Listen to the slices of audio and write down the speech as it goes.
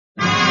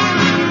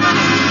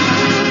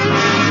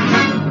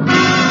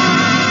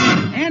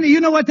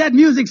you know what that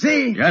music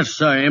say? Yes,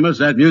 sir, Amos.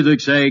 That music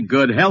say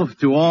good health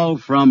to all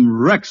from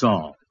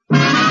Rexall.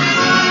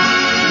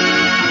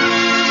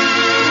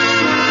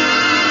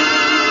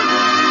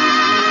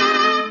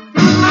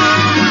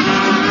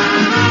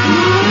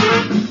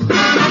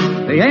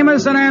 The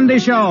Amos and Andy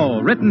Show,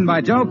 written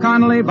by Joe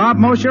Connolly, Bob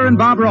Mosher, and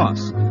Bob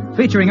Ross.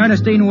 Featuring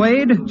Ernestine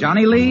Wade,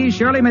 Johnny Lee,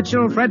 Shirley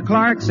Mitchell, Fred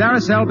Clark,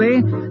 Sarah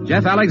Selby,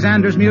 Jeff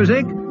Alexander's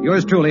music,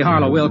 yours truly,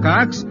 Harlow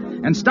Wilcox,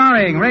 and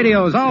starring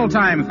radio's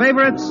all-time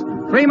favorites,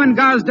 Freeman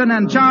Gosden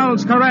and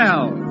Charles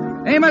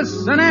Correll.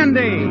 Amos and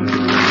Andy.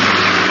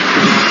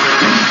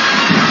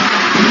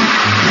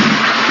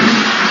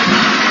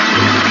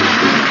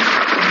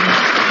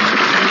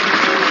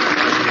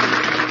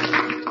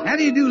 How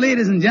do you do,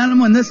 ladies and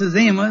gentlemen? This is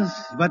Amos,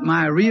 but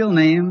my real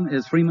name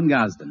is Freeman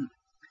Gosden.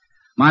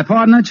 My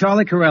partner,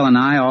 Charlie Correll, and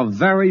I are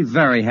very,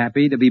 very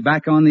happy to be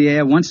back on the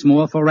air once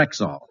more for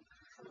Rexall.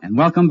 And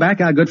welcome back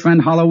our good friend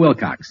Harlow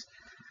Wilcox.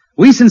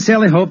 We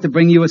sincerely hope to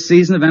bring you a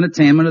season of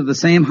entertainment of the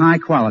same high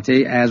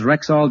quality as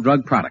Rexall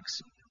drug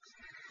products.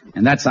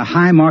 And that's a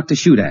high mark to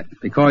shoot at,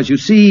 because you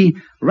see,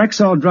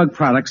 Rexall drug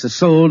products are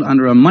sold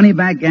under a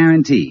money-back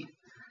guarantee.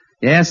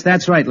 Yes,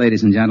 that's right,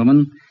 ladies and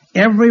gentlemen.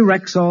 Every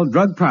Rexall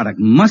drug product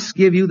must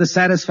give you the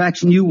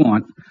satisfaction you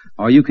want,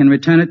 or you can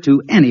return it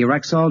to any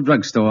Rexall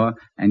drugstore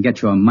and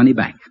get your money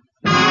back.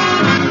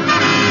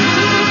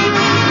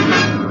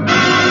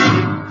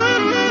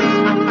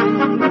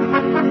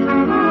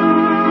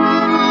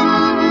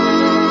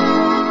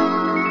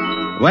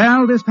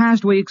 Well, this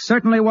past week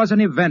certainly was an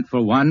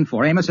eventful one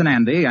for Amos and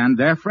Andy and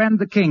their friend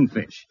the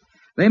Kingfish.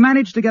 They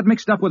managed to get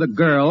mixed up with a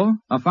girl,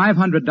 a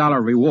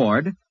 $500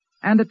 reward,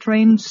 and a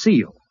trained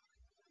seal.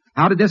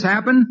 How did this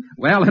happen?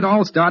 Well, it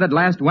all started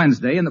last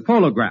Wednesday in the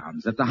Polo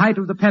Grounds at the height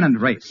of the pennant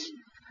race.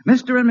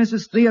 Mr. and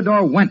Mrs.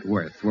 Theodore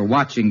Wentworth were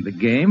watching the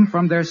game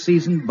from their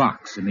seasoned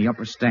box in the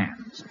upper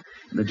stands.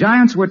 The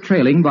Giants were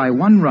trailing by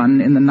 1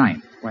 run in the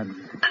ninth when...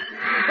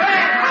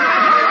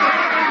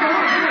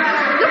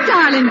 Look,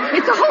 darling,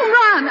 it's a home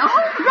run, a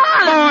home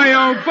run! Boy,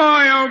 oh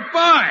boy, oh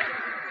boy!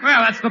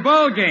 Well, that's the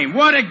ball game.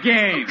 What a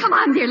game! Oh, come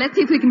on, dear, let's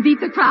see if we can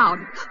beat the crowd.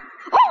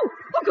 Oh,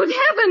 good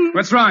heavens!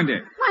 What's wrong,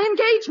 dear? My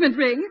engagement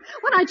ring.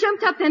 When I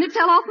jumped up, then it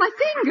fell off my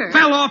finger.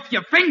 Fell off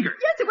your finger?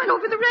 Yes, it went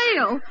over the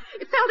rail.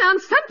 It fell down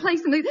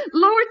someplace in the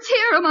lower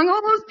tier among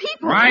all those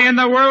people. Why in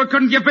the world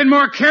couldn't you have been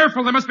more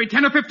careful? There must be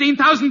 10 or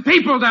 15,000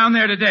 people down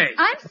there today.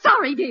 I'm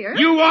sorry, dear.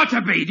 You ought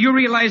to be. Do you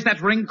realize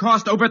that ring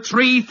cost over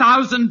 $3,000?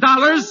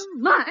 Oh,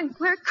 my.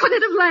 Where could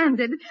it have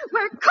landed?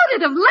 Where could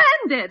it have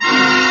landed?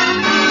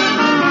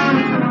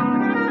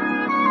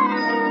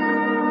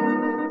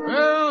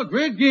 Well,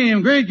 great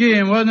game,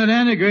 wasn't it,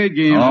 Andy? Great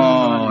game.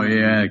 Oh,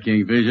 yeah,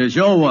 Kingfish. It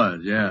sure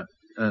was, yeah.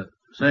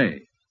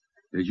 Say,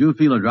 did you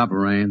feel a drop of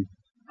rain?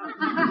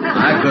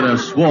 I could have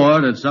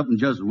swore that something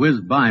just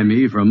whizzed by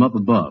me from up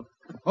above.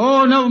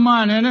 Oh, never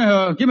mind,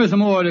 Andy. Give me some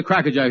more of the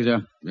Cracker Jacks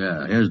there.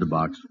 Yeah, here's the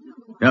box.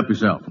 Help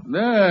yourself.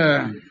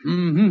 There.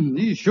 Mm-hmm.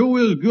 These sure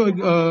is good.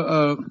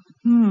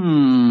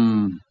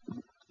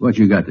 What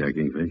you got there,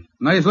 Kingfish?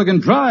 Nice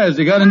looking prize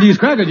they got in these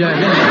Cracker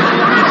Jacks.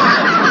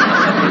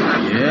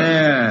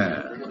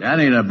 Yeah, that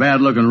ain't a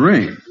bad looking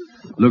ring.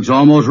 Looks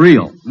almost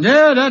real.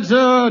 Yeah, that's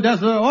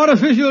an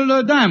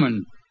artificial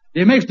diamond.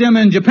 They makes them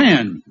in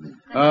Japan.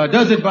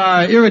 Does it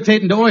by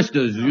irritating the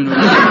oysters, you know.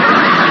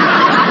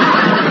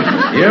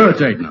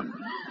 Irritating them.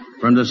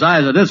 From the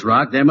size of this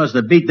rock, they must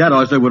have beat that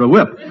oyster with a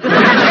whip. Well,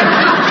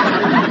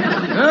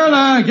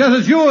 I guess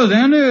it's yours,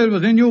 Andy. It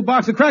was in your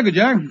box of Cracker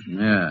Jack.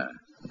 Yeah.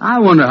 I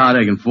wonder how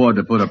they can afford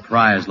to put a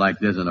prize like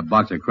this in a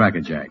box of Cracker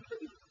Jack.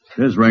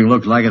 This ring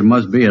looks like it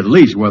must be at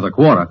least worth a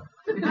quarter.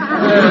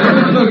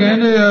 Look,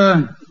 Andy,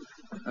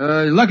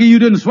 lucky you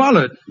didn't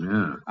swallow it.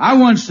 Yeah. I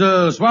once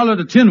swallowed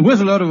a tin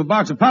whistle out of a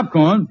box of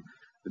popcorn.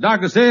 The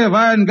doctor said if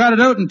I hadn't got it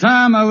out in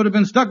time, I would have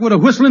been stuck with a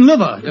whistling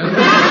liver.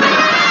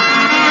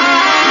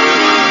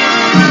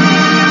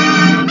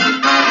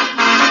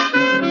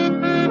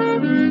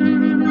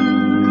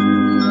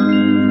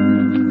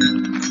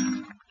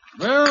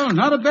 Well,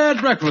 not a bad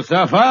breakfast,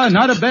 Sapphire.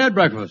 Not a bad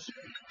breakfast.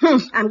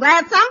 I'm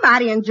glad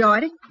somebody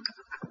enjoyed it.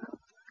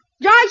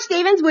 George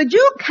Stevens, would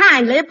you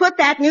kindly put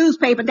that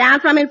newspaper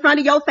down from in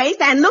front of your face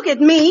and look at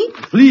me?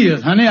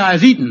 Please, honey, I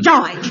was eating.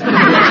 George.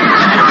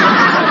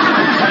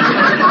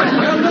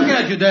 Well, look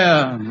at you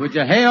there, with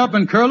your hair up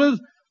in curlers,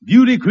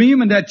 beauty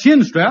cream, and that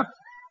chin strap.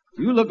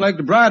 You look like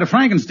the bride of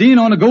Frankenstein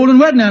on a golden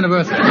wedding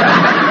anniversary.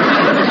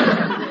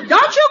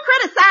 Don't you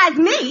criticize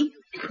me.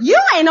 You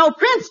ain't no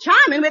Prince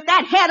Charming with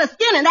that head of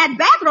skin and that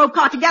bathrobe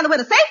caught together with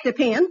a safety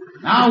pin.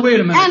 Now, wait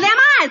a minute. And them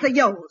eyes of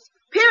yours,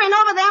 peering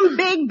over them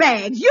big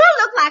bags. You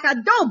look like a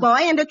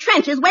doughboy in the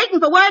trenches waiting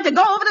for word to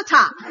go over the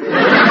top.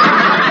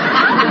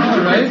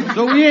 All right,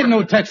 so we ain't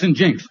no Texan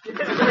jinx.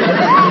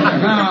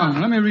 Now,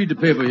 let me read the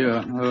paper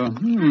here.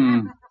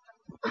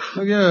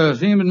 Look here,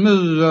 seems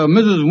that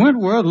Mrs.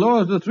 Wentworth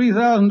lost the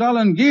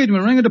 $3,000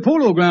 engagement ring at the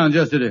Polo Grounds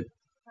yesterday.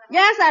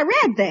 Yes, I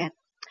read that.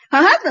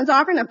 Her husband's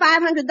offering a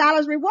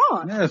 $500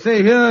 reward. Yeah,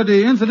 say here,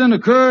 the incident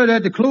occurred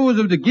at the close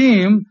of the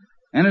game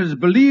And it is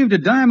believed the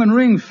diamond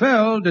ring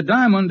fell, George,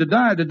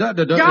 what's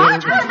the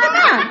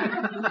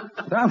matter?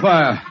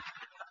 Sapphire,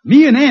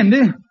 me and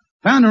Andy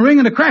found the ring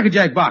in the Cracker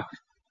Jack box.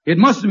 It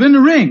must have been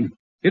the ring.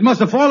 It must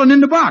have fallen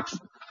in the box.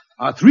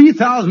 A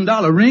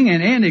 $3,000 ring,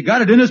 and Andy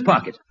got it in his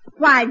pocket.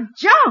 Why,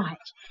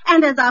 George,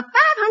 and there's a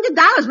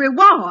 $500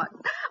 reward.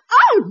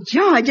 Oh,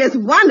 George, it's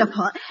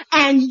wonderful.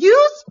 And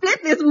you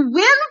split this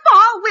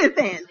windfall with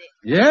Andy.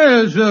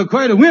 Yeah, it's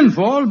quite a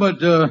windfall,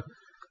 but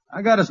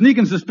I got a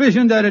sneaking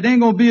suspicion that it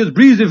ain't gonna be as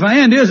breezy for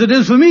Andy as it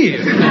is for me.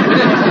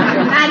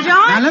 Now, George?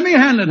 Now, let me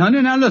handle it,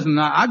 honey. Now, listen,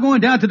 I'm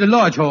going down to the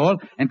lodge hall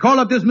and call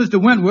up this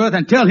Mr. Wentworth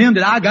and tell him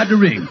that I got the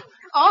ring.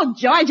 Oh,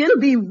 George, it'll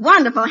be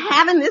wonderful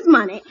having this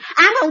money.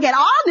 I'm going to get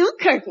all new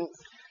curtains.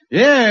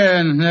 Yeah,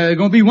 and it's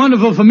going to be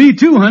wonderful for me,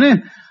 too, honey.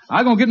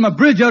 I'm going to get my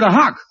bridge out of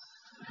hock.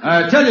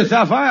 I tell you,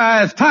 Sapphire,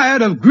 I was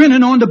tired of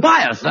grinning on the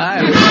buyer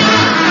side.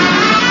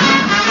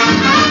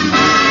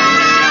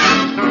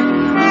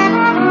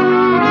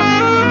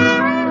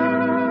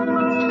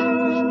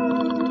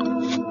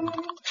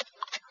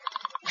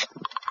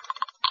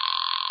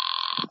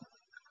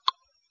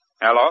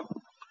 Hello?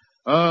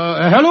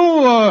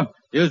 Hello,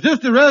 is this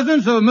the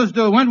residence of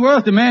Mr.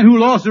 Wentworth, the man who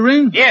lost the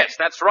ring? Yes,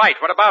 that's right.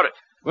 What about it?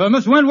 Well,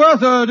 Mr.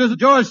 Wentworth, this is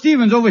George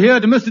Stevens over here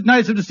at the Mystic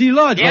Knights of the Sea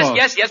Lodge Hall.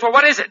 Yes. Well,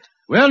 what is it?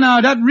 Well,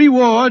 now, that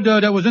reward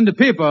that was in the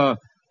paper,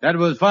 that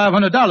was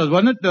 $500,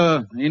 wasn't it?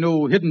 Ain't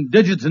no hidden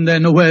digits in there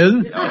nowhere.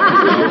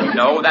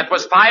 No, that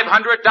was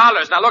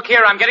 $500. Now, look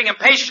here, I'm getting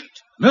impatient.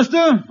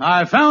 Mister,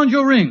 I found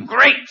your ring.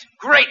 Great.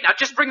 Now,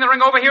 just bring the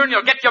ring over here and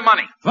you'll get your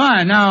money.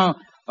 Fine. Now,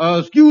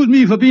 excuse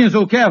me for being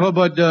so careful,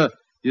 but,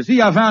 you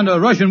see, I found a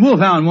Russian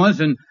wolfhound once,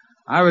 and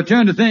I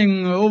returned the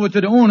thing over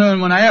to the owner,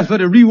 and when I asked for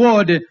the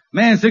reward, the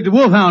man sicked the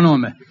wolfhound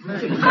on me. You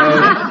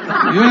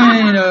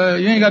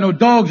ain't got no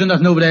dogs or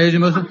nothing over there, is you,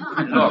 mister?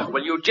 Look,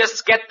 will you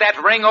just get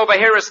that ring over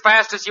here as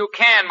fast as you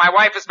can? My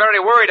wife is very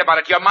worried about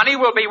it. Your money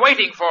will be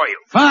waiting for you.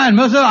 Fine,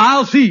 mister.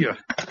 I'll see you.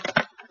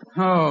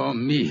 Oh,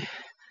 me.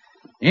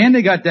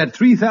 Andy got that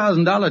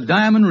 $3,000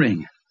 diamond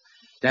ring.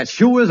 That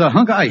sure is a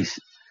hunk of ice.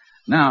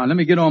 Now, let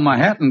me get on my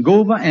hat and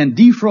go over and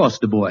defrost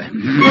the boy.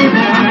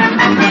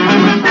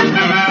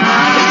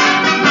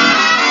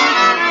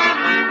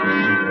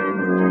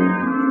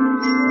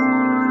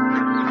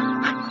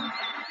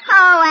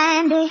 Oh,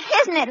 Andy,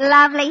 isn't it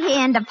lovely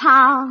here in the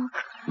park?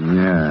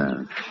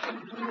 Yeah.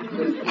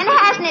 And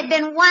hasn't it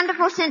been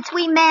wonderful since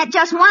we met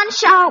just one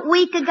short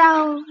week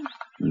ago?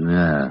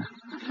 Yeah.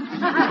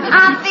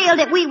 I feel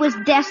that we was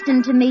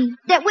destined to meet,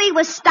 that we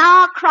was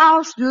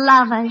star-crossed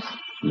lovers.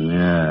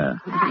 Yeah.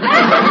 Andy,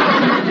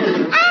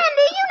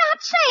 you're not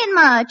saying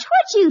much.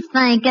 What you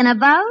thinking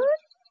about?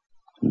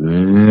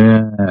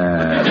 Yeah.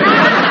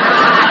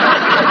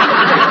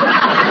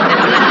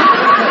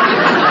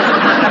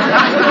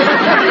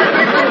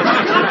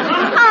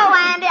 Oh,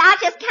 Andy, I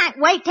just can't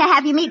wait to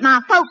have you meet my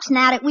folks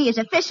now that we is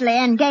officially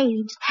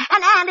engaged.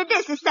 And Andy,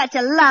 this is such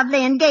a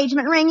lovely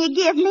engagement ring you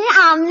give me.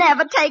 I'll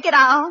never take it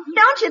off.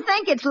 Don't you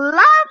think it's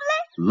lovely?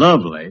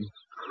 Lovely?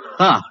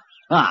 Ha,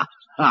 ha,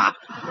 ha.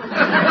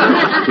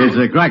 It's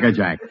a Cracker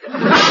Jack.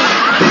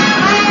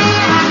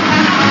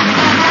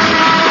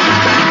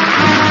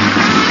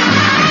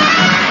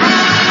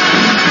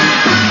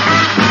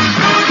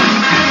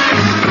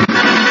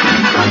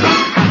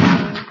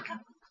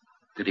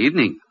 Good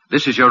evening.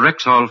 This is your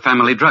Rexall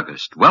family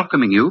druggist,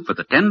 welcoming you for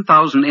the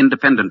 10,000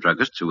 independent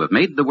druggists who have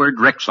made the word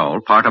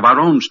Rexall part of our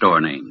own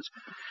store names.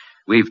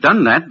 We've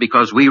done that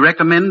because we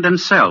recommend and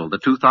sell the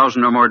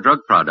 2,000 or more drug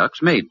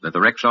products made by the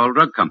Rexall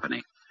Drug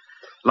Company.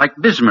 Like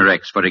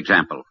Bismarex, for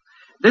example.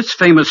 This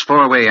famous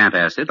four-way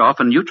antacid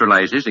often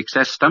neutralizes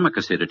excess stomach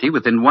acidity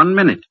within 1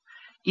 minute,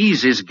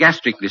 eases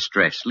gastric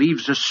distress,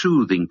 leaves a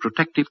soothing,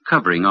 protective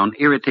covering on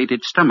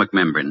irritated stomach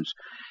membranes,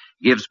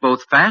 gives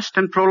both fast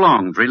and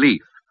prolonged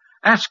relief.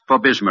 Ask for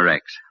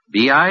Bismarex,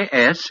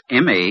 Bisma-Rex,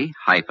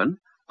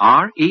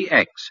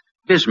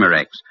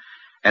 Bismarex,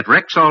 at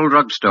Rexall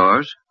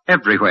drugstores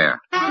everywhere.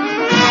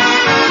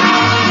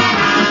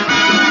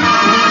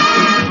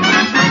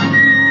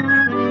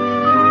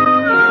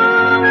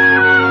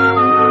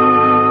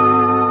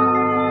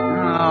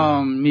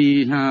 Oh,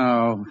 me,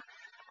 oh.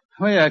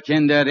 Where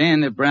can that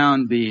Andy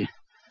Brown be?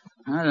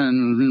 I've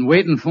been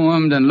waiting for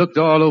him, then looked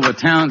all over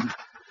town.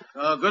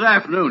 Good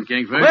afternoon,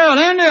 Kingfish. Well,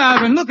 Andy,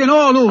 I've been looking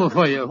all over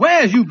for you.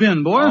 Where's you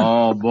been, boy?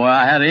 Oh, boy,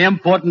 I had an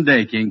important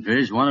day,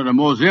 Kingfish. One of the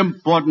most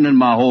important in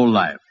my whole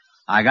life.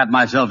 I got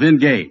myself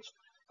engaged.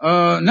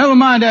 Never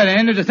mind that,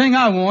 Andy. The thing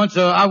I want,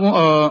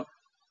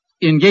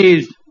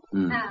 engaged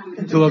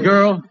to a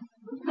girl.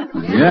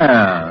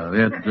 Yeah,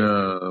 it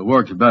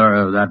works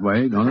better that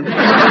way, don't it?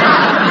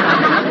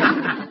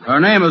 Her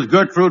name is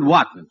Gertrude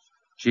Watkins.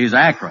 She's an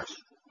actress.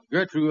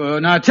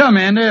 Gertrude, now tell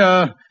me,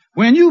 Andy,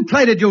 when you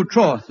plighted your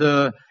troth,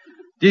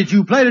 did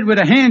you plight it with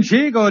a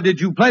handshake, or did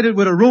you plight it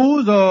with a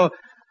rose, or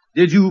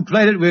did you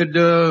plight it with,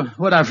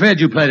 what I fed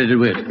you plighted it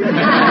with?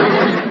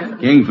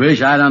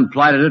 Kingfish, I done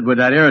plighted it with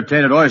that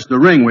irritated oyster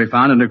ring we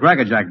found in the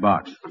Cracker Jack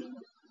box.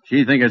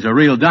 She think it's a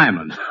real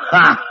diamond.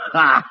 Ha,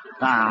 ha,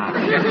 ha.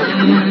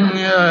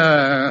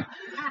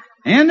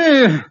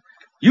 Andy,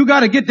 You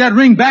gotta get that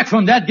ring back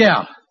from that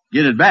gal.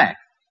 Get it back.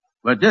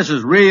 But this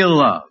is real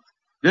love.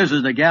 This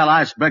is the gal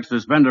I expect to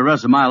spend the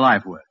rest of my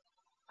life with.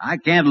 I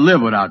can't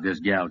live without this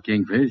gal,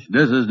 Kingfish.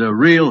 This is the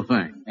real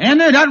thing.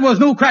 Andy, that was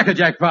no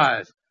crackerjack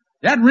prize.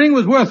 That ring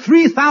was worth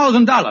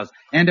 $3,000,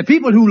 and the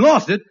people who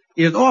lost it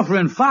is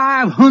offering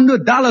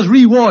 $500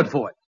 reward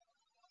for it.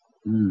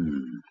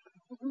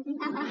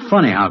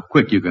 Funny how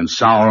quick you can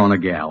sour on a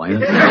gal,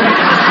 ain't it?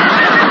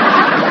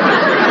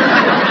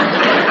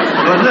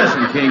 But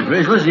listen,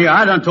 Kingfish, listen here.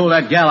 I done told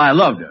that gal I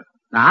loved her.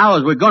 Now, how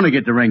is we going to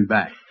get the ring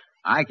back?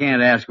 I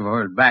can't ask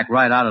for it back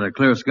right out of the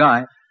clear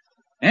sky.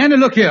 Andy,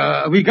 look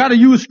here. We gotta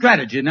use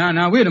strategy.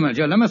 Now, wait a minute,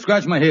 Joe. Let me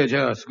scratch my head,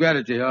 Joe.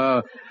 Strategy.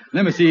 Let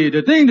me see.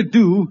 The thing to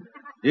do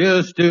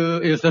is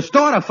to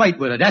start a fight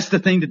with her. That's the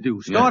thing to do.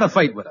 Start a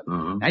fight with her.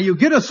 Uh-huh. Now, you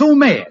get her so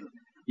mad.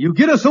 You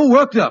get her so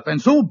worked up and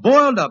so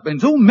boiled up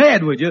and so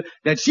mad with you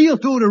that she'll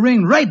throw the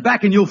ring right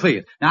back in your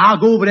face. Now, I'll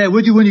go over there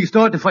with you when you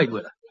start to fight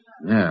with her.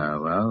 Yeah,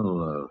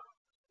 well,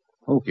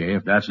 okay,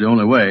 if that's the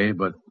only way,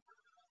 but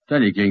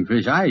tell you,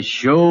 Kingfish, I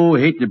sure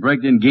hate to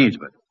break the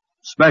engagement,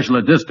 especially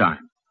at this time.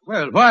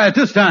 Well, why at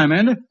this time,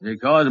 Andy?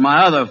 Because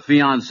my other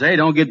fiancée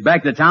don't get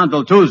back to town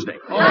till Tuesday.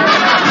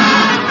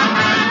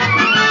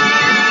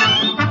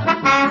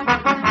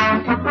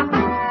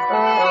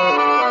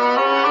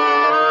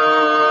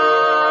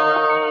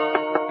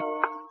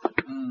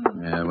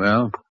 Yeah,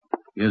 well,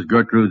 here's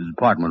Gertrude's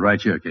apartment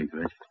right here,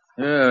 Kingfish.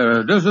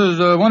 Yeah, this is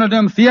one of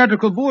them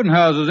theatrical boarding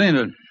houses, ain't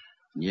it?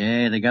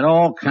 Yeah, they got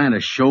all kind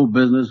of show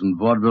business and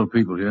vaudeville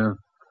people here.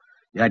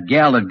 That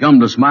gal that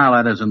gummed a smile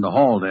at us in the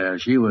hall there,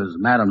 she was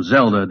Madame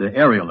Zelda, the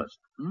aerialist.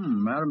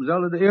 Madame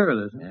Zelda, the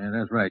aerialist. Yeah,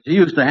 that's right. She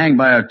used to hang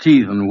by her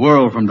teeth and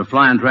whirl from the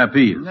flying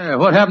trapeze. Yeah,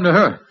 what happened to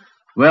her?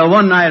 Well,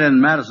 one night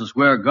in Madison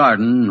Square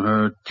Garden,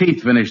 her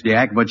teeth finished the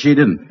act, but she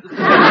didn't.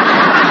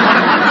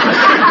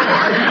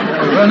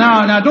 Well,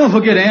 now, don't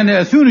forget, Andy,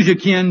 as soon as you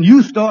can,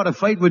 you start a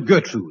fight with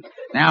Gertrude.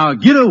 Now,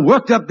 get her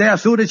worked up there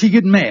so that she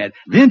get mad.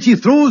 Then she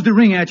throws the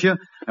ring at you.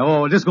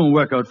 Oh, this is going to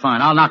work out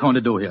fine. I'll knock on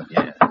the door here.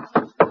 Yeah.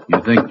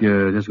 You think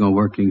this is going to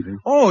work, Kingfish?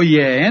 Oh,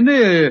 yeah,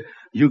 Andy.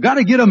 You got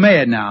to get her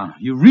mad now.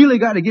 You really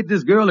got to get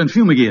this girl and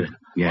fumigate her.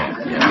 Yeah.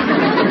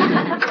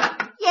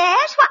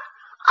 Yes? What?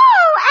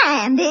 Oh,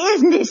 Andy,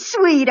 isn't it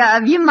sweet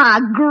of you,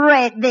 my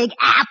great big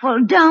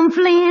apple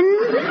dumpling?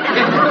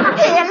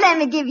 Here, let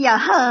me give you a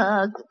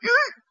hug.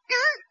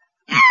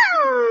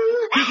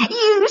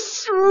 You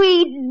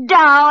sweet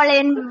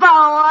darling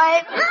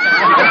boy.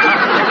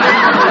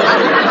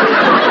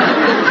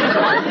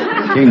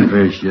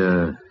 Kingfish,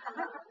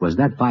 was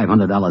that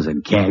 $500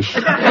 in cash?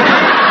 Andy,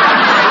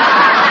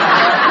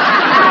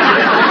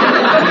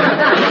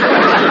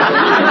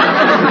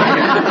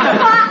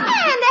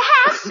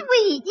 how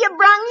sweet. You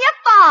brung your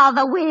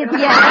father with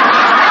you.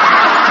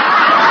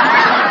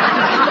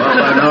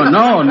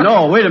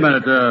 No, wait a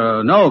minute.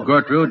 No,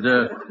 Gertrude.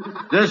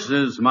 This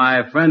is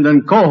my friend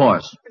and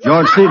co-horse,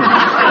 George Stevens. Oh,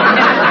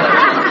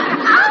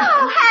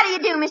 how do you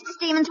do, Mr.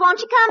 Stevens? Won't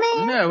you come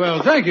in? Yeah,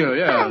 well, thank you,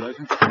 yeah.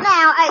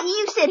 Now,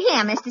 you sit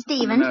here, Mr.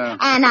 Stevens. No.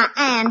 And,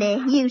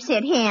 Andy, you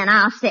sit here and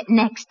I'll sit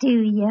next to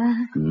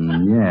you.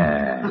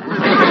 Yeah.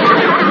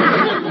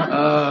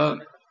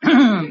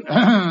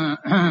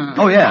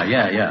 Oh, yeah.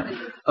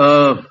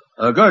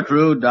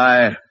 Gertrude,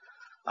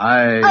 Oh,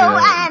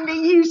 Andy,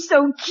 you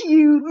so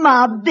cute,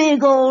 my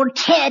big old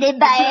teddy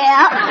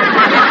bear.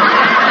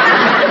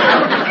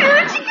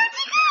 Coochie,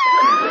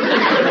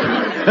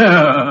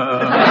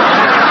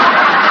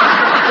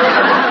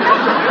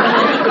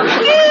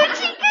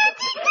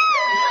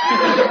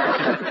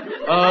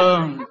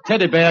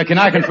 Teddy bear, can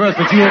I converse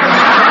with you?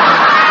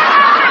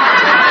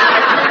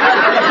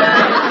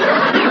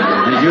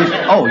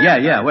 Oh,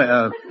 yeah.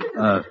 Well,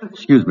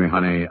 excuse me,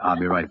 honey. I'll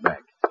be right back.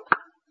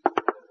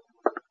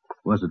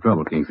 What's the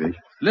trouble, Kingfish?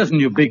 Listen,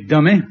 you big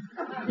dummy.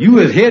 You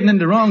is heading in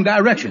the wrong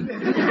direction.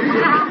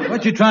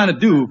 What you trying to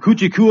do?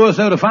 Coochie-coo us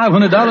out of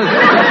 $500?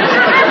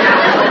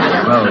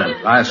 Well,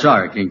 I'm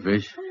sorry,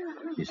 Kingfish.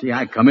 You see,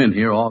 I come in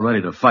here all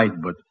ready to fight,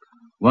 but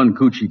one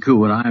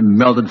coochie-coo and I'm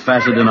melted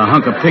faster than a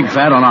hunk of pig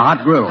fat on a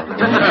hot grill.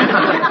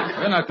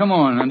 Well, now, come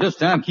on. And this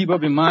time, keep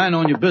up your mind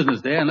on your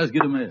business there, and let's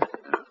get him in.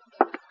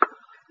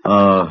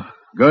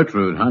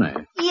 Gertrude, honey.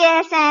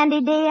 Yes,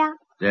 Andy, dear.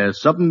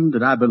 There's something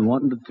that I've been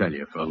wanting to tell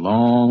you for a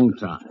long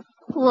time.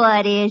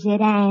 What is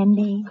it,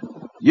 Andy?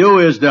 You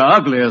is the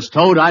ugliest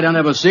toad I done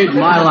ever seen in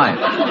my life.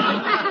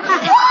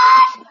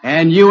 What?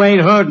 And you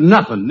ain't heard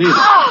nothing, neither. Oh,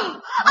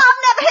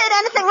 I've never heard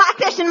anything like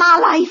this in my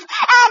life.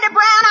 Andy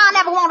Brown, I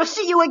never want to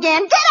see you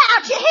again. Get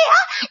out, you hear?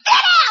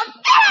 Get out!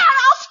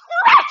 I'll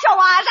scratch your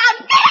eyes out.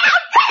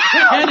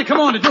 Get out! Andy, come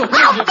on, the door.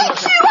 I'll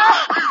fix you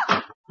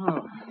up.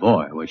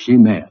 Boy, was she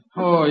mad.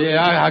 Oh,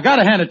 yeah, I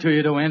gotta hand it to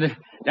you, though, Andy.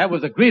 That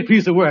was a great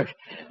piece of work.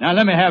 Now,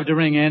 let me have the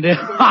ring, Andy.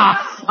 I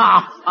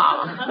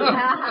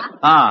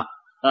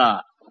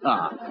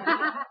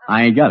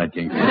ain't got it,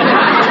 Kingfish.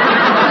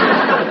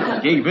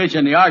 Kingfish,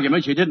 in the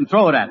argument, she didn't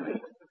throw it at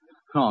me.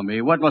 Oh,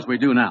 me, what must we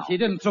do now? She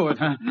didn't throw it,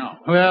 huh? No.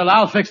 Well,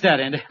 I'll fix that,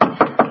 Andy.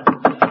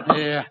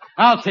 Yeah,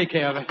 I'll take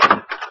care of it.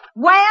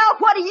 Well,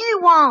 what do you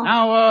want?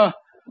 Now,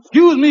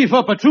 Excuse me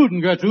for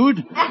protruding,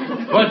 Gertrude,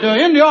 but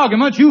in the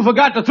argument, you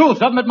forgot to throw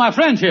something at my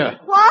friends here.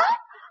 What?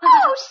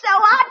 Oh, so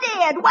I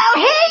did. Well,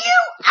 here you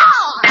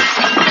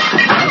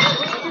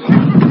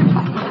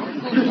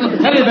are.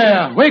 Teddy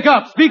Bear, wake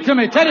up. Speak to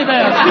me. Teddy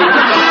Bear, speak to me.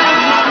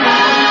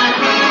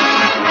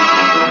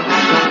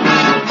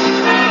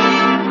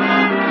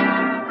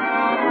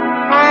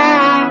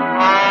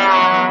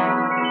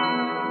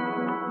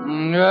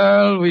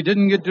 Well, we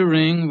didn't get the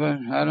ring, but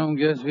I don't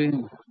guess we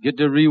get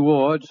the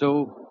reward,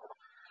 so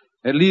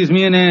at least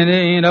me and Andy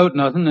ain't out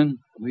nothing, and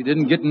we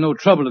didn't get in no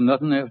trouble or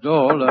nothing after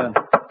all.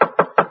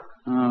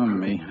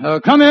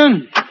 Come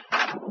in.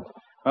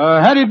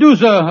 How do you do,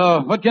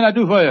 sir? What can I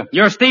do for you?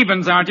 You're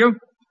Stevens, aren't you?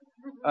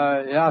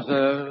 Yeah,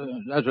 sir.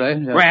 That's right.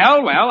 Yeah.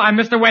 Well, I'm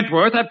Mr.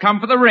 Wentworth. I've come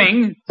for the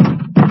ring.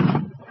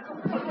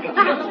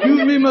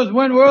 Excuse me, Miss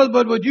Wentworth,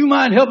 but would you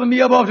mind helping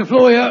me up off the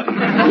floor here?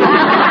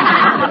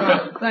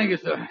 Thank you,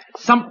 sir.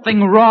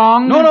 Something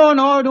wrong?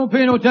 No, don't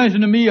pay no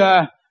attention to me.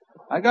 I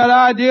got an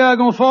idea I'm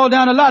gonna fall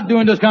down a lot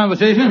during this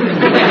conversation.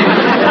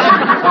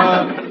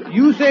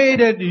 You say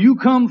that you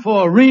come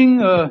for a ring,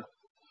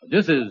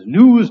 this is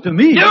news to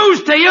me.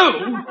 News to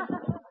you?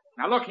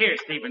 Now look here,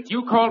 Stevens.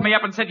 You called me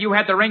up and said you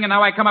had the ring, and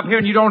now I come up here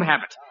and you don't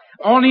have it.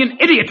 Only an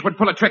idiot would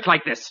pull a trick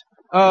like this.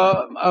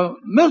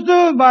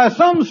 Mister, by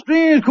some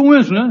strange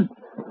coincidence,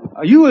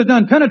 you have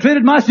done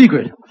penetrated my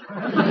secret.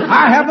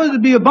 I happen to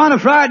be a bona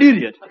fide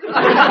idiot.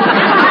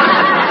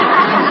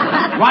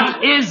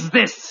 What is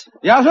this?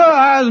 Yeah, sir,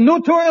 I was a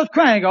notorious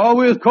crank,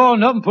 always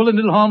calling up and pulling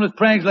little harmless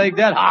pranks like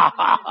that.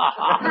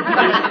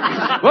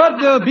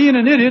 But being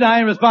an idiot, I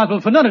ain't responsible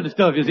for none of the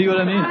stuff, you see what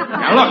I mean?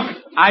 Now look,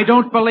 I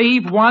don't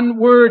believe one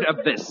word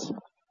of this.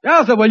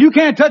 Yeah, sir, well, you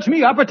can't touch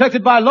me. I'm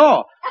protected by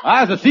law.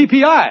 I was a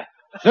CPI,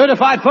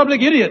 certified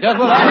public idiot. That's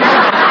what I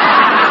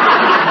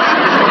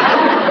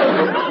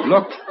am.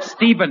 Look,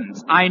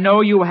 Stevens, I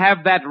know you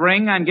have that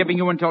ring. I'm giving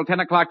you until 10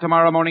 o'clock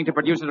tomorrow morning to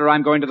produce it, or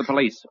I'm going to the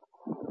police.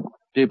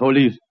 The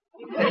police.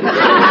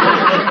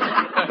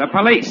 The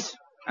police.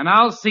 And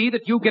I'll see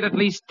that you get at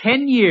least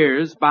 10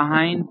 years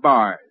behind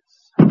bars.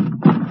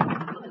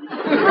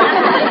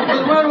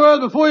 Well,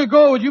 before you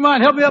go, would you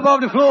mind helping me up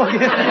off the floor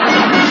again?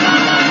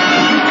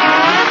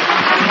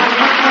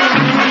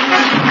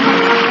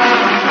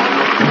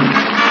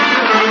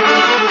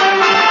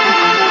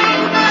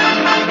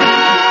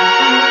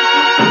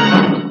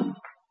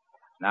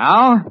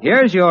 Now,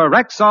 here's your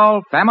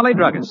Rexall Family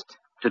Druggist.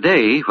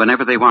 Today,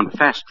 whenever they want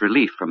fast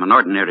relief from an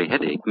ordinary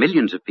headache,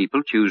 millions of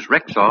people choose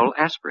Rexall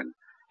aspirin.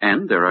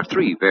 And there are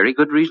 3 very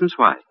good reasons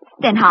why.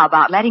 Then how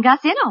about letting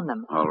us in on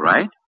them? All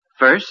right.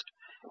 First,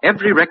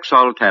 every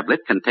Rexall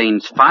tablet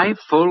contains 5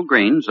 full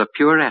grains of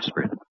pure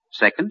aspirin.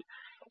 Second,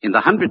 in the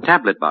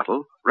 100-tablet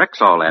bottle,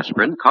 Rexall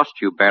aspirin costs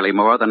you barely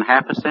more than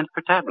half a cent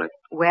per tablet.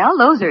 Well,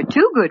 those are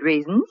 2 good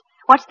reasons.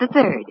 What's the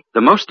third?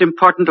 The most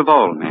important of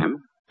all, ma'am,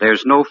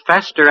 there's no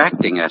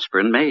faster-acting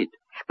aspirin made.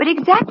 But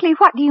exactly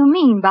what do you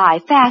mean by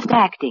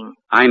fast-acting?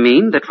 I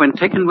mean that when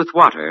taken with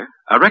water,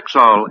 a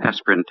Rexall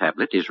aspirin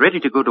tablet is ready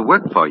to go to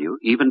work for you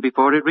even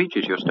before it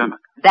reaches your stomach.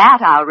 That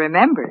I'll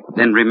remember.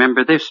 Then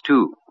remember this,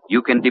 too.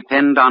 You can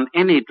depend on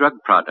any drug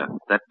product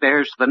that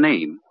bears the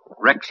name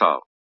Rexall.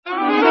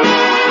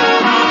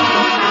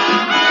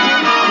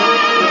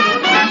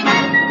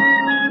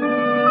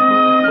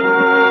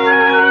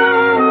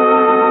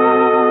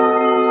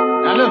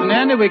 Now listen,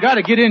 Andy, we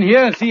gotta get in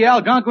here and see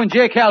Algonquin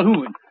J.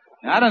 Calhoun.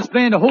 Now, I done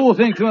explained the whole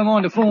thing to him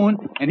on the phone,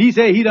 and he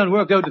say he done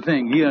worked out the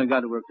thing. He done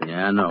got it worked out.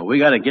 Yeah, I know. We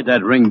gotta get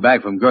that ring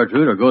back from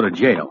Gertrude or go to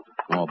jail.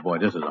 Oh, boy,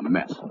 this is a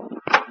mess.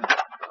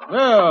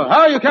 Well,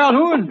 how are you,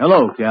 Calhoun?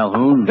 Hello,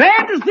 Calhoun.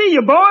 Glad to see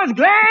you, boys.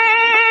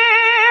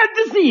 Glad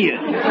to see you.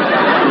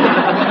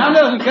 Now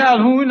listen,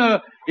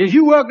 Calhoun, is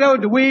you worked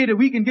out the way that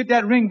we can get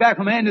that ring back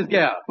from Andy's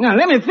gal? Now,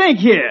 let me think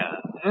here.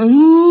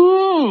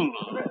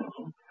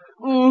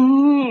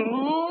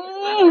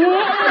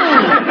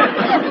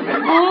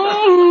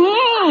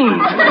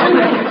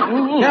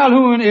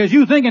 Calhoun, is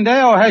you thinking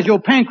there, or has your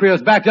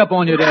pancreas backed up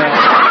on you there?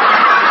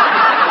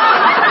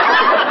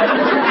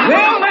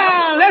 Well,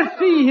 now, let's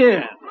see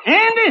here.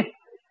 Andy,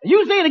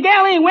 you say the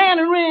gal ain't wearing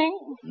a ring?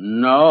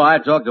 No, I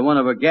talked to one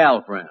of her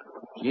gal friends.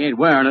 She ain't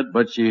wearing it,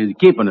 but she's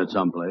keeping it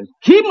someplace.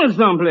 Keeping it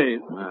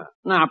someplace? Yeah.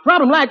 Now, a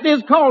problem like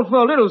this calls for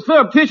a little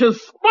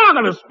surreptitious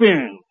sparkle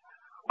experience.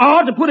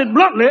 Or, to put it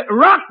bluntly,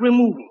 rock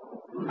removal.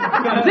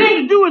 The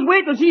thing to do is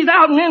wait till she's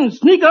out and then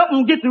sneak up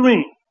and get the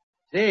ring.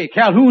 Say,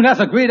 Calhoun, that's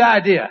a great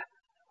idea.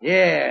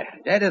 Yeah,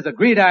 that is a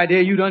great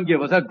idea you done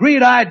give us. A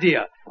great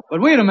idea.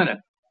 But wait a minute.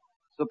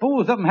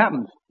 Suppose something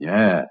happens.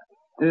 Yeah.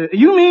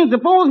 You mean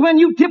suppose when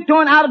you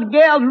tiptoeing out of the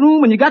gal's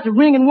room and you got the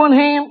ring in one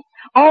hand,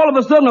 all of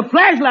a sudden a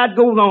flashlight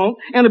goes on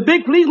and a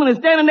big policeman is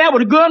standing there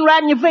with a gun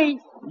right in your face?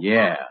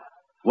 Yeah.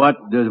 What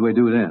does we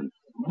do then?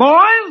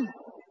 Boys,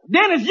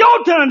 then it's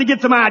your turn to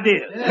get some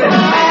ideas.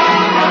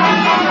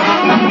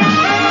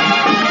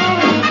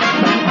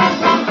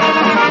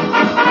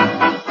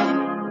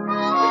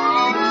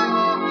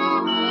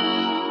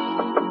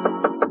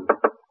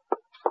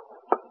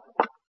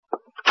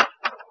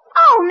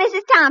 Oh,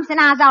 Mrs. Thompson,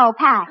 I was all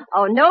packed.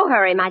 Oh, no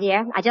hurry, my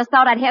dear. I just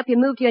thought I'd help you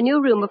move to your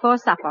new room before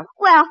supper.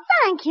 Well,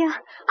 thank you.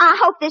 I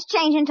hope this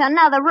change into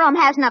another room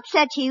hasn't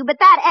upset you, but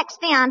that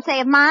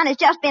ex-fiancé of mine has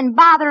just been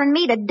bothering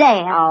me to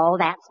death. Oh,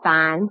 that's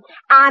fine.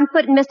 I'm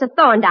putting Mr.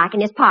 Thorndyke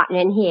and his partner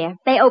in here.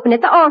 They open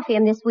at the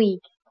Orpheum this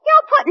week.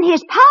 You're putting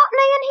his partner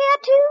in here,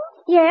 too?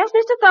 Yes,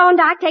 Mr.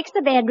 Thorndyke takes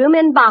the bedroom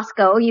and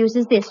Bosco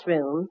uses this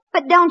room.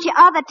 But don't your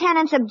other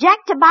tenants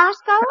object to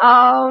Bosco?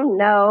 Oh,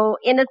 no.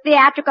 In a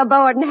theatrical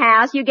boarding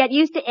house, you get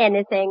used to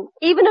anything,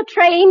 even a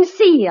trained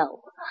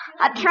seal.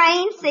 A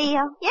trained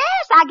seal?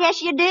 Yes, I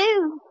guess you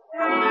do.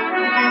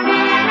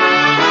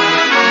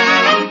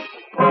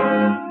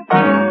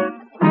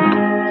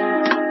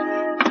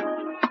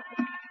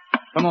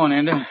 Come on,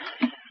 Andy.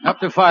 Up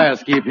to fire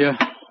escape here.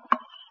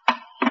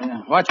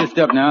 Yeah, watch your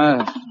step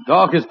now. It's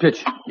dark as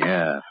pitch.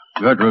 Yeah.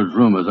 Gertrude's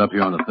room is up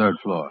here on the 3rd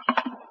floor.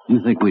 You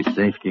think we're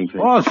safe,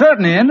 Kingfish? Oh,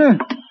 certainly, Andy.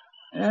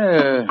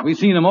 Yeah, we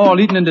seen them all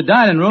eating in the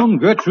dining room.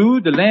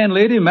 Gertrude, the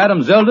landlady,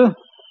 Madame Zelda.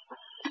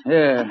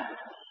 Yeah,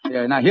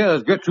 now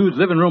here's Gertrude's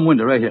living room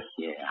window right here.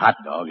 Yeah, hot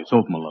dog. It's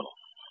open a little.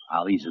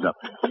 I'll ease it up.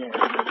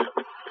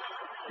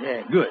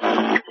 Yeah, good.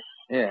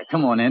 Yeah,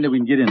 come on, Andy. We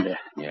can get in there.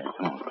 Yeah,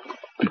 come on.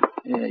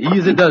 Yeah,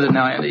 easy does it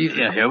now, Andy. Easy.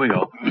 Yeah, here we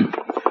go.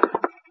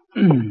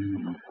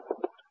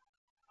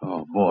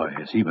 Oh, boy,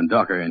 it's even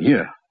darker in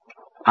here.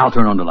 I'll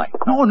turn on the light.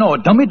 No,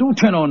 dummy, don't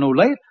turn on no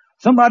light.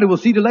 Somebody will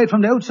see the light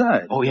from the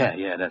outside. Oh,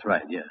 yeah, that's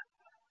right, yeah.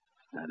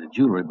 Now, the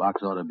jewelry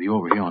box ought to be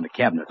over here on the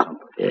cabinet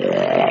somewhere.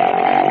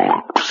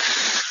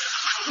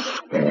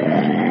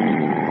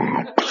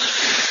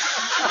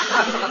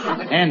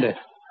 Andy,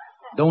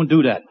 don't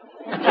do that.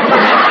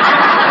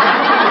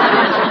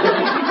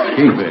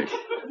 Kingfish,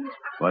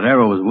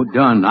 whatever was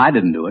done, I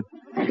didn't do it.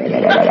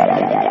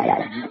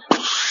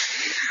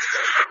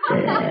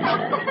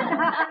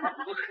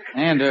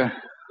 And,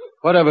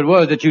 whatever it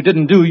was that you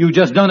didn't do, you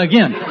just done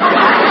again.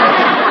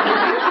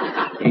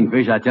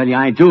 Kingfish, I tell you,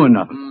 I ain't doing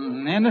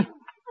nothing. Andy,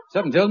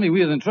 something tells me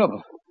we is in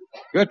trouble.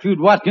 Gertrude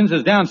Watkins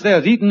is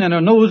downstairs eating and her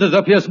nose is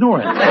up here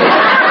snoring.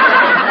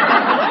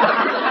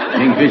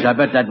 Kingfish, I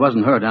bet that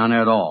wasn't her down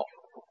there at all.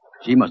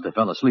 She must have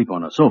fell asleep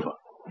on the sofa.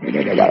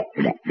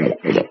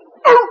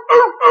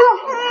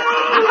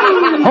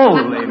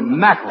 Holy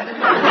mackerel.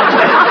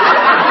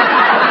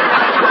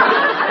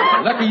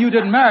 Lucky you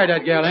didn't marry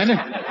that gal, Andy.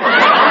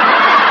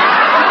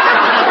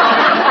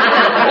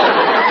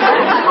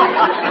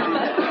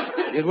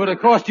 It would have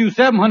cost you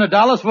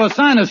 $700 for a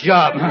sinus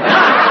job. You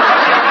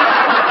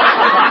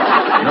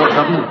know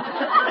something?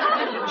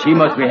 She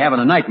must be having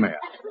a nightmare.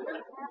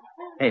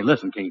 Hey,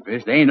 listen,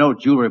 Kingfish, there ain't no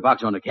jewelry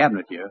box on the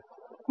cabinet here.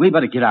 We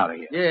better get out of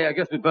here. Yeah, I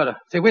guess we better.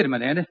 Say, wait a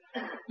minute, Andy.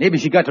 Maybe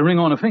she got the ring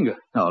on her finger.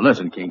 No,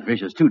 listen,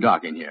 Kingfish, it's too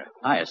dark in here.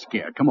 I is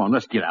scared. Come on,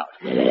 let's get out.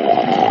 Andy,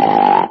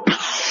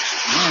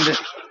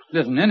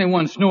 listen,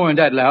 anyone snoring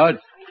that loud,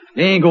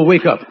 they ain't gonna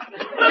wake up.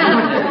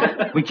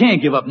 We can't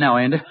give up now,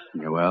 Andy.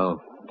 Yeah,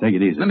 well, take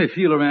it easy. Let me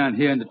feel around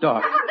here in the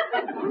dark.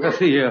 Let's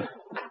see here.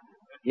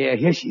 Yeah,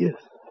 here she is.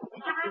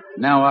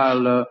 Now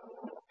I'll,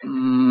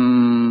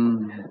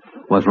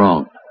 What's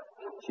wrong?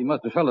 She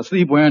must have fell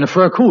asleep wearing a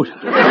fur coat.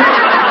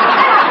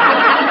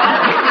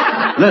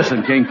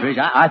 Listen, Kingfish,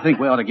 I think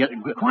we ought to get...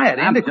 Quiet,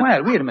 Andy,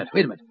 quiet. Wait a minute.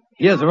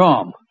 Here's her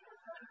arm.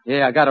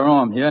 Yeah, I got her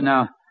arm here.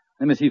 Now,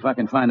 let me see if I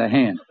can find her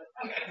hand.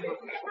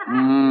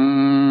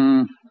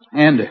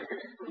 Andy.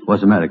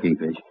 What's the matter,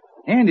 Kingfish?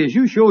 Andy, is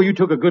you sure you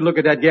took a good look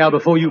at that gal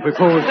before you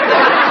proposed?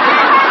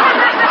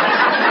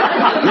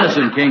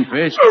 Listen,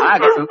 Kingfish, I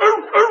got some...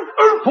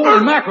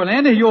 Holy mackerel,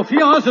 Andy, your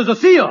fiancé is a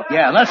seal.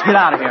 Yeah, let's get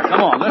out of here.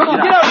 Come on, let's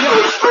get out of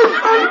here.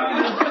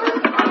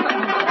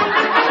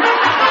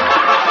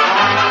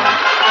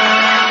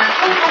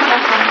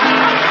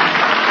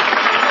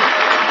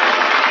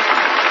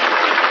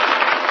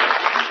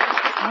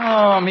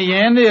 Oh, me,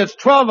 Andy, it's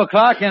 12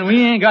 o'clock and we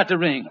ain't got the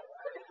ring.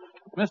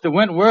 Mr.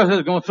 Wentworth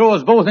is going to throw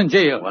us both in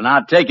jail. Well,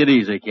 now, take it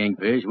easy,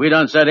 Kingfish. We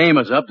done set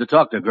Amos up to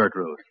talk to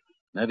Gertrude.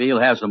 Maybe he'll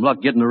have some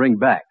luck getting the ring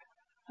back.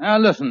 Now,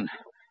 listen.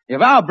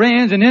 If our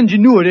brains and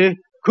ingenuity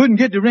couldn't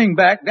get the ring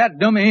back, that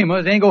dummy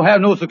Amos ain't going to have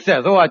no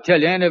success. Oh, I tell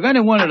you, and if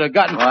anyone would have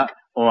gotten...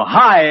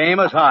 hi,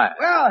 Amos, hi.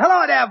 Well,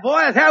 hello there,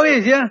 boys. How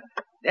is you?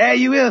 There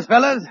you is,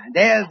 fellas.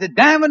 There's the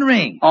diamond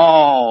ring.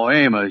 Oh,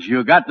 Amos,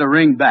 you got the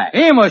ring back.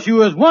 Amos, you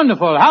was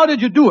wonderful. How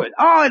did you do it?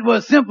 Oh, it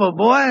was simple,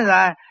 boys.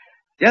 I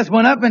just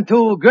went up and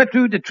told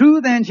Gertrude the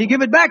truth, and she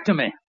gave it back to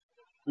me.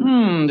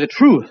 The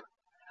truth.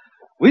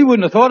 We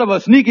wouldn't have thought of a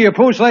sneaky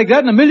approach like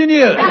that in a million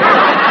years.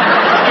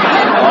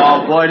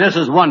 Oh, boy, this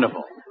is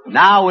wonderful.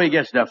 Now we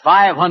get the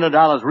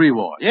 $500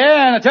 reward.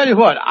 Yeah, and I tell you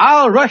what,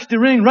 I'll rush the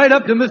ring right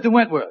up to Mr.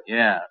 Wentworth.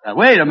 Yeah. Now,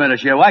 wait a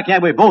minute, here. Why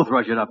can't we both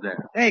rush it up there?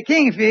 Hey,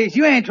 Kingfish,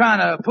 you ain't trying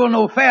to pull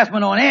no fast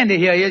one on Andy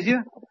here, is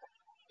you?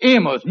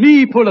 Amos,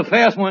 me pull a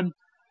fast one?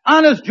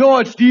 Honest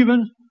George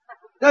Stevens?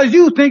 Does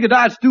you think that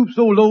I'd stoop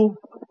so low?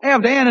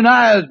 After Ann and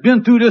I has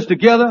been through this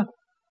together?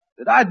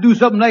 Did I do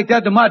something like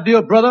that to my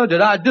dear brother?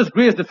 Did I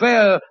disgrace the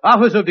fair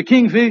office of the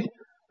Kingfish?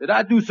 Did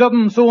I do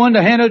something so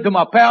underhanded to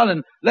my pal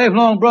and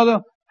lifelong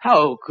brother?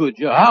 How could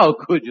you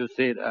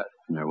say that?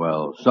 Yeah,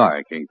 well,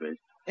 sorry, Kingfish.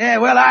 Yeah,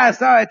 well, I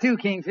saw it too,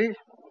 Kingfish.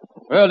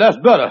 Well, that's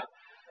better.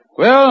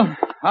 Well,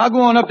 I'll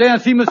go on up there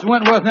and see Mr.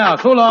 Wentworth now.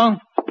 So long.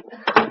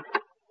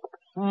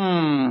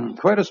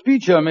 Quite a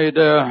speech I made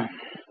there.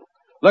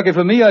 Lucky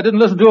for me, I didn't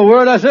listen to a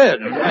word I said.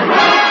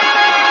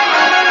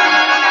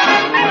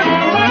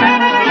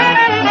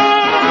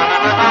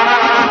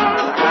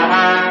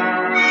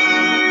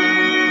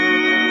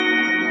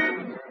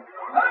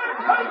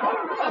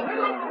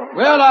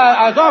 Well,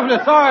 I was awfully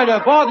sorry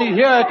to bother you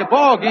here at the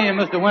ball game,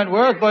 Mr.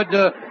 Wentworth, but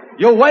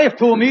your wife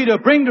told me to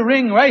bring the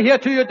ring right here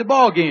to you at the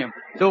ball game.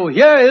 So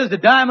here is the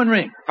diamond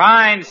ring.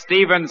 Fine,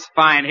 Stevens,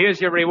 fine. Here's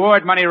your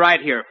reward money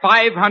right here.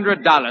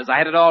 $500. I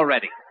had it all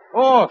ready.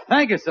 Oh,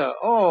 thank you, sir.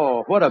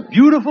 Oh, what a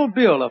beautiful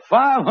bill. A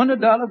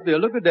 $500 bill.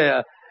 Look at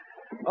that.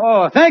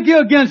 Oh, thank you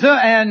again, sir,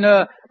 and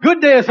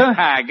good day, sir.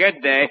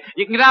 Good day.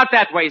 You can get out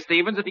that way,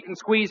 Stevens, if you can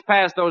squeeze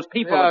past those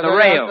people at the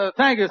rail.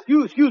 Thank you.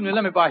 Excuse me.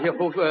 Let me by here,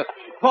 folks.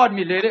 Pardon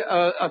me, lady.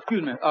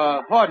 Excuse me.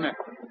 Pardon me.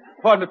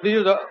 Pardon me,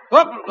 please.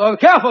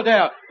 Careful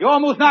there. You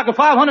almost knocked a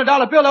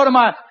 $500 bill out of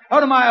my,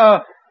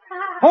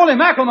 holy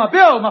mackerel, my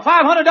bill, my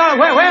 $500.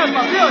 Where's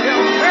my bill here?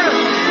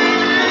 Where's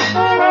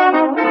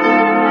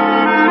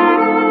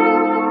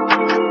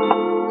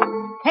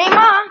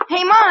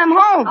Hey, Ma, I'm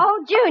home.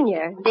 Oh,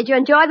 Junior, did you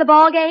enjoy the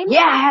ball game?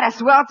 Yeah, I had a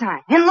swell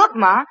time. And look,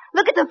 Ma,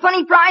 look at the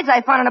funny prize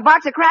I found in a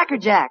box of Cracker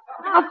Jack.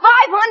 A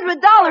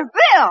 $500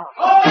 bill.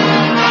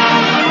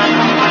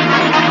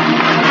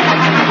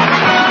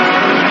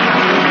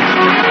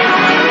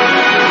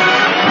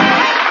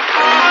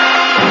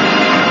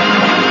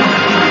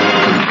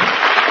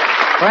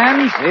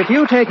 Friends, if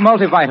you take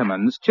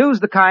multivitamins,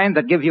 choose the kind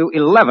that give you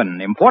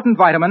 11 important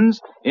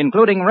vitamins,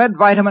 including red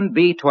vitamin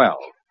B12,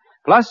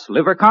 plus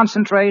liver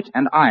concentrate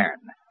and iron.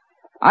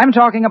 I'm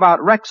talking about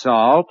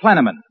Rexall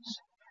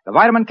Plenamins, the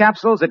vitamin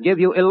capsules that give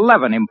you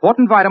 11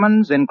 important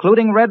vitamins,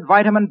 including red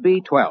vitamin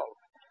B12,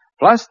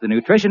 plus the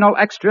nutritional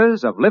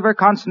extras of liver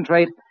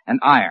concentrate and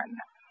iron.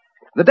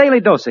 The daily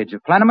dosage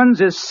of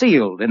Plenamins is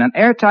sealed in an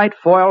airtight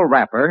foil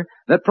wrapper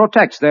that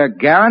protects their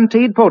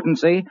guaranteed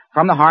potency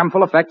from the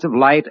harmful effects of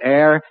light,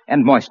 air,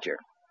 and moisture.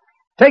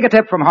 Take a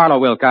tip from Harlow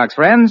Wilcox,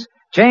 friends.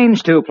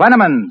 Change to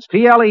Plenamins,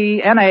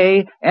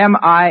 Plenamins,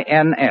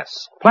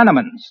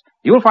 Plenamins.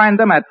 You'll find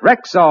them at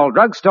Rexall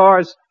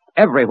drugstores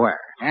everywhere.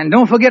 And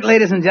don't forget,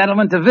 ladies and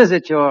gentlemen, to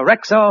visit your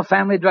Rexall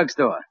family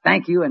drugstore.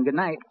 Thank you and good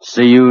night.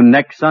 See you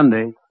next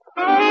Sunday.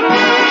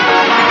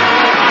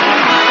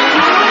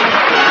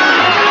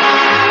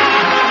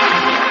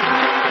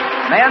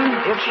 Men,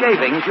 if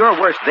shaving's your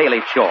worst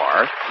daily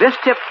chore, this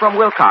tip from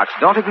Wilcox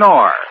don't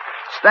ignore.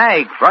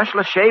 Stag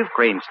Brushless Shave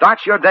Cream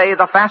starts your day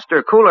the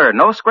faster, cooler,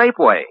 no scrape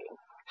way.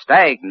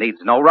 Stag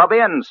needs no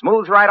rub-in,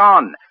 smooths right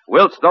on,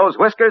 wilts those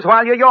whiskers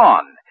while you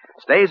yawn,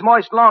 stays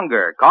moist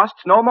longer,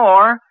 costs no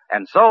more,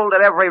 and sold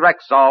at every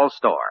Rexall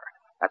store.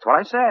 That's what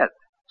I said.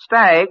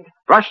 Stag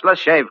Brushless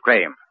Shave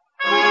Cream.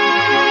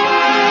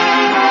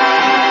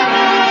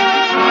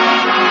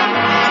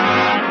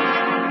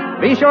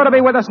 Be sure to be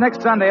with us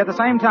next Sunday at the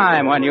same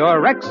time when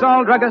your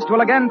Rexall druggist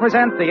will again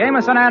present the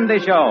Amos and Andy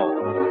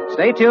Show.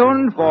 Stay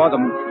tuned for the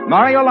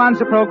Mario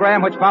Lanza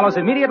program, which follows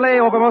immediately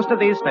over most of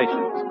these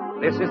stations.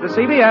 This is the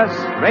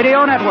CBS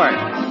Radio Network.